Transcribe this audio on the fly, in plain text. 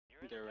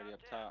They're already up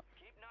top.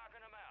 Keep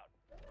knocking them out.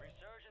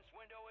 Resurgence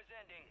window is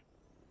ending.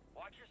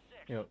 Watch your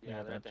six. Yep, Yeah,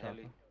 yeah, they're at that the chopper.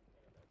 heli.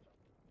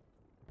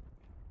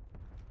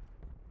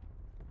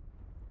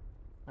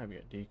 Might be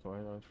a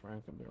decoy though.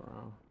 Frank could be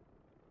around.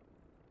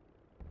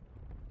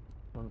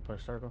 Want to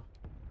push circle?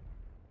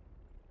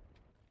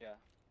 Yeah.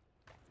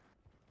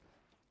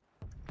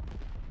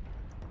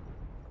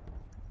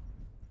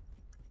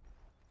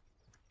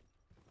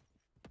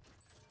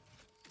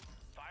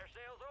 Fire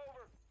sales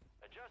over.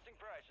 Adjusting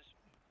prices.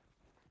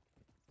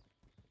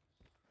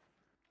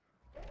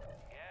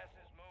 Gas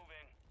is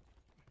moving.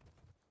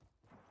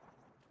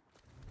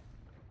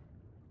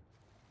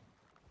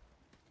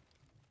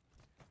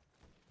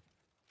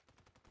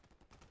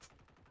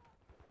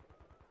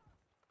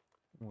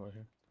 I'm going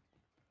here.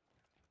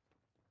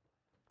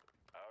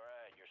 All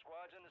right, your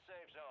squad's in the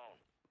safe zone.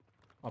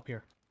 Up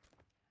here.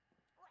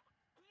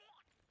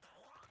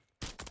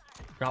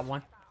 Drop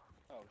one.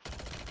 Oh shit.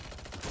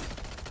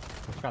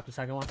 Let's drop the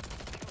second one.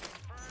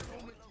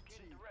 Confirmed.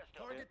 Located the rest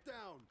of it. Target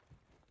down.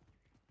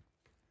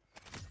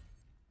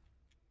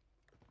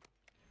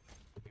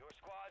 Your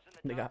squad's in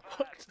the They got top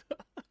five. fucked.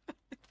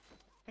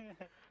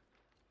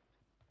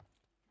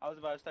 I was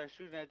about to start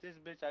shooting at this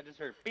bitch. I just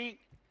heard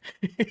beep.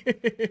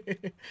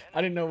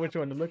 I didn't know which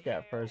one to look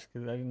at first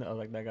because I didn't know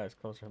like that guy's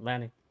closer.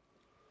 Landing.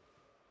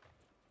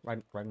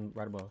 Right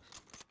above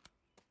us.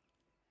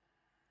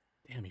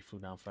 Damn, he flew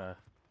down fast.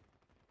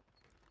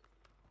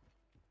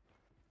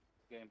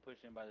 Getting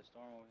pushed in by the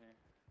storm over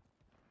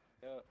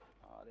here. Yup.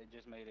 Oh, they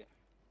just made it.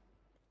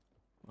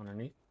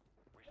 Underneath.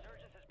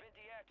 Resurgence has been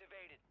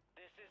deactivated.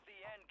 This is the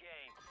end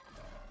game.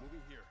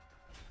 Moving here.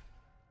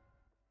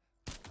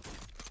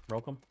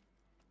 Broke him.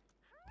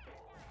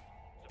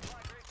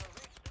 Supply crates are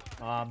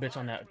reached. Ah, bitch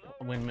on that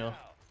windmill.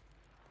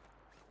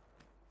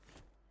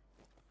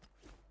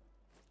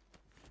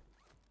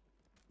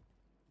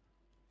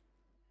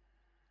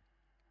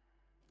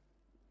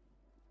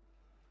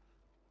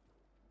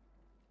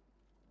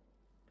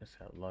 Just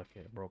had lucky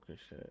it broke his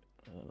shit.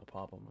 The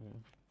pop him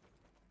again.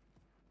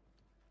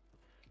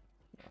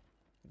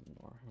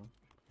 More, huh? You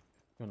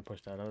wanna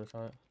push that other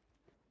side?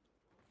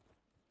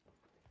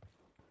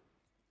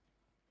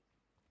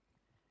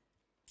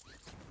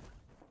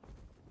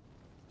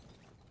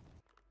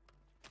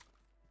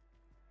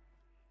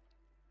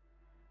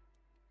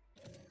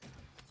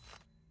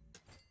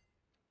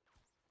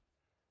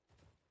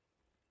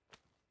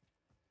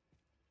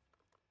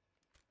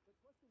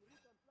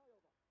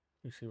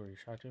 You see where he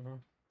shot you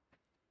from?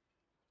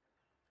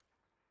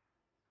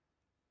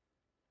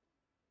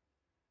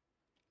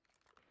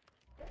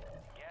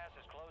 Gas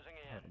is closing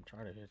I in. had him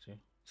try to hit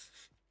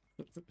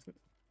you.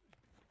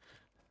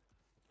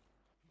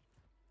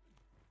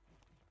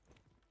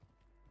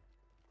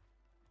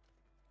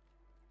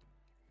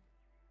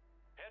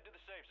 Head to the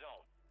safe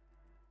zone.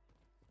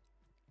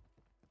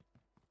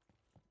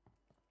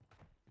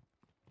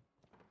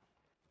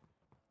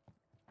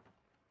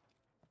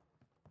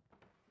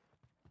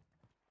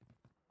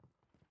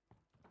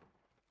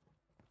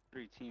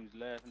 Three teams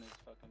left in this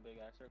fucking big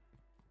ass circle.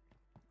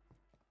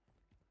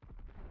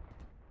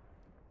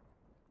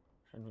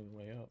 Trying to move the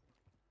way up.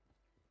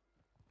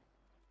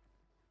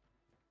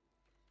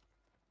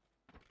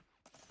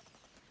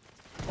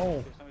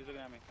 Oh, Somebody's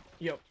looking at me.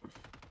 yep.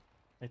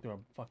 They threw a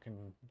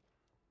fucking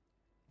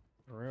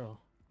drill.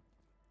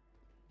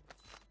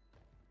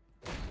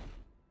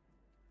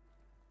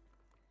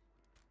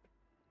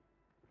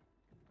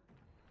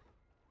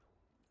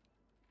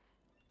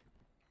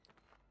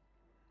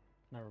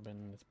 Never been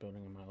in this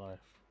building in my life.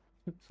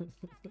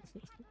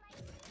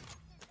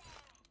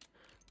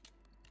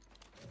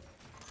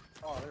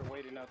 Oh, they're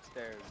waiting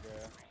upstairs, bro.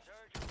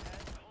 Resurgence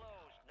has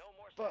closed. No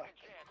more Fuck. second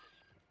chances.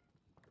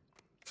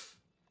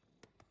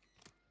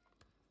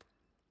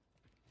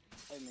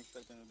 I didn't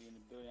expect them to be in the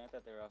building. I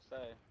thought they were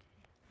outside.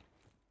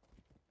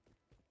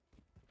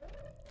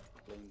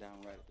 Laying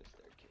down right at the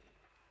staircase.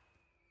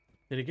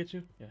 Did it get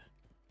you? Yeah.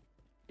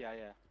 Yeah,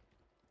 yeah.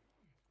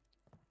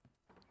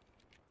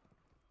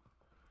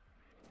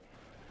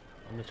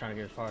 I'm just trying to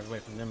get as far away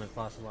from them as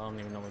possible. I don't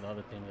even know where the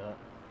other team's at.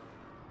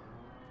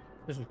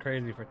 This is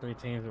crazy for three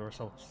teams that were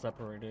so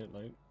separated.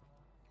 Like,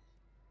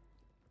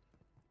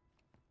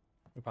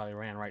 we probably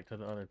ran right to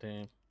the other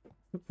team.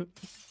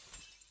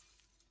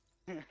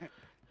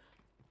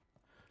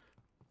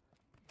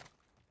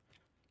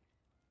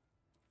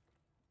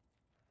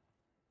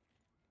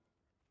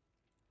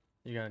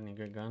 You got any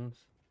good guns?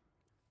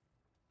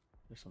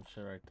 There's some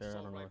shit right there.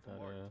 I don't know what that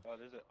is. Oh,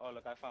 there's a. Oh,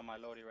 look, I found my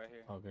loadie right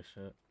here. Oh, good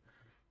shit.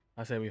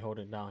 I say we hold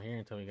it down here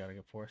until we gotta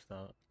get forced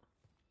out.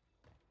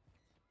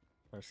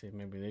 Let's see if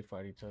maybe they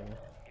fight each other.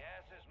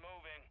 Gas is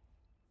moving.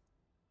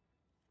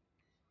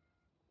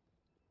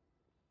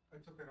 I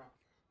took it off.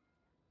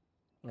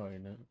 Oh, you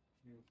didn't?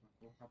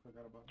 I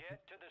forgot about it.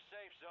 Get to the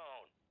safe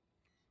zone.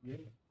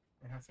 Yeah,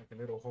 it has like a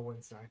little hole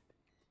inside.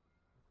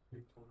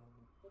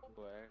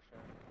 Boy, extra.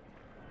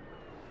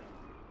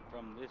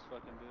 From this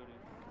fucking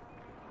building.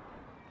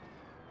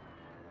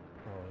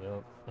 Oh,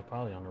 yep. They're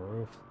probably on the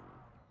roof.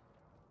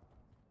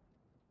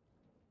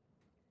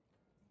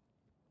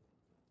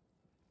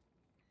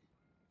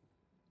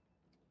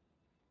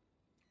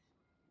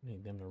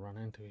 need them to run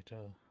into each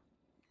other.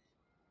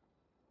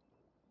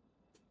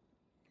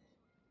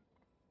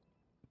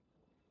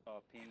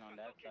 Oh, ping on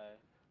that side.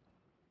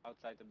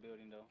 Outside the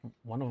building though.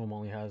 One of them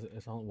only has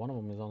it's on. One of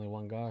them is only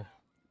one guy.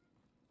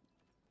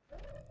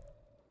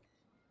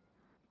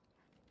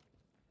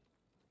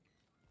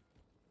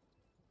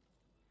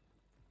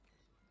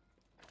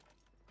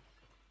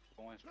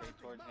 Going straight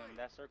towards him.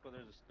 That circle,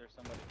 there's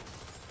somebody.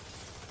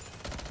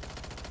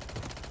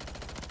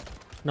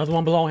 Another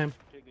one below him.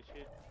 Big as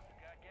shit.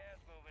 Got gas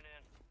moving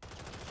in.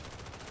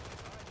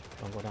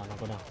 Don't go down. Don't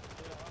go down.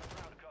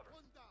 Ground cover.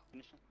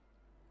 Finish him.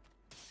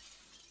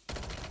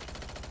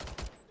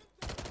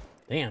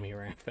 Damn, he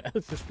ran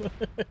fast.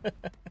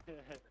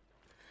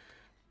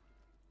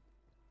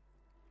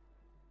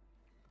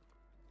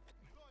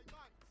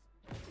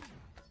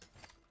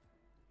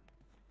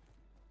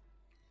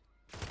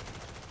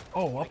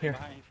 Oh, up here.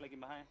 He's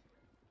flaking behind.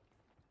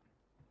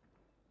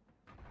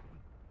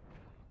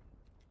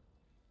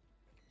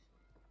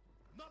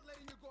 Not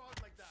letting you go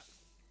out like that.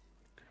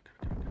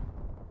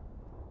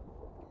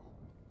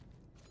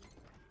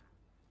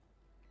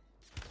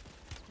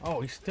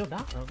 Oh, he's still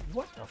down.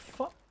 What the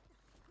fuck?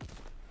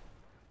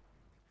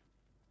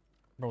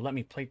 Bro, let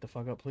me plate the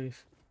fuck up,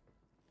 please.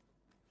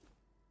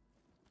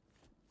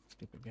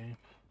 Stupid game.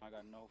 I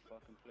got no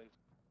fucking place.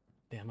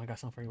 Damn, I got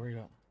something for you. Where you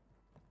at?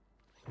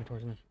 Come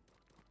towards me.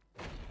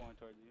 Going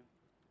towards you.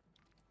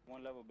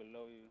 One level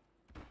below you.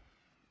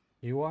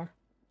 You are?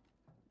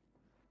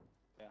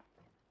 Yeah.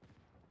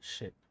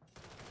 Shit.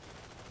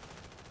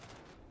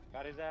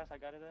 Got his ass. I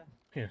got his ass.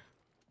 Here.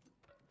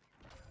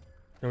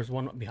 There was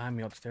one behind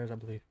me upstairs, I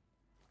believe.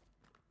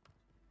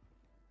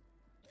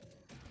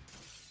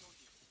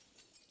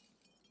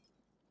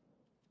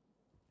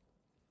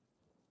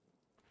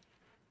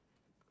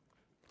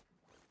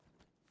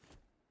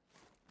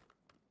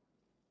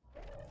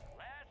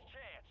 Last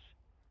chance.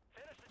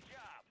 Finish the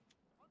job.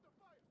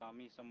 Saw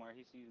me somewhere.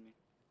 He sees me.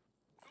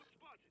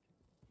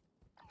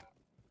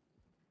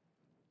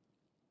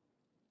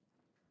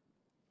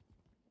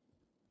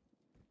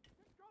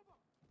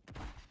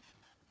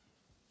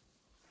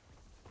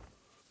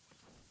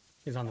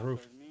 He's on the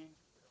roof. Towards me.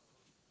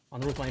 On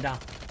the roof laying down.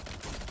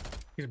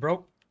 He's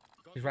broke.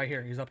 He's right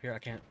here. He's up here. I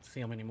can't see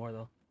him anymore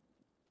though.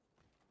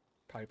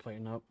 Probably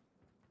plating up.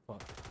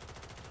 Fuck.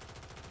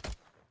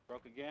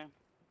 Broke again.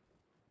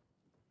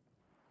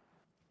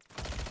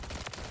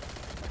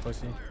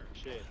 Pussy.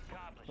 Shit.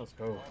 Accomplished. Let's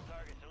go. All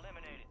targets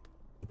eliminated.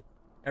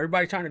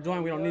 Everybody trying to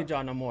join. We don't need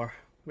y'all no more.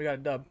 We got a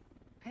dub.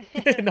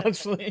 No, I'm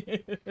just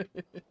playing.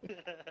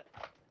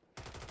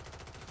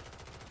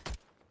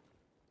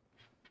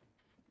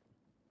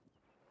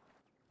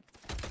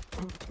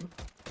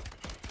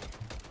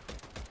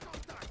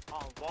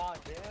 Oh,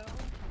 Vaughndale.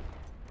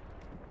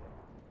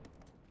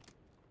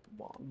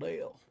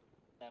 Vaughndale.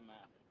 That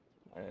map.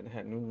 I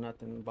had knew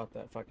nothing about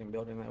that fucking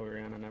building that we were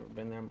in. I never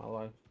been there in my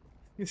life.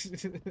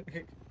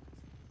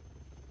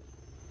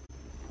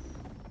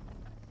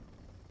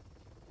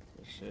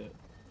 Shit.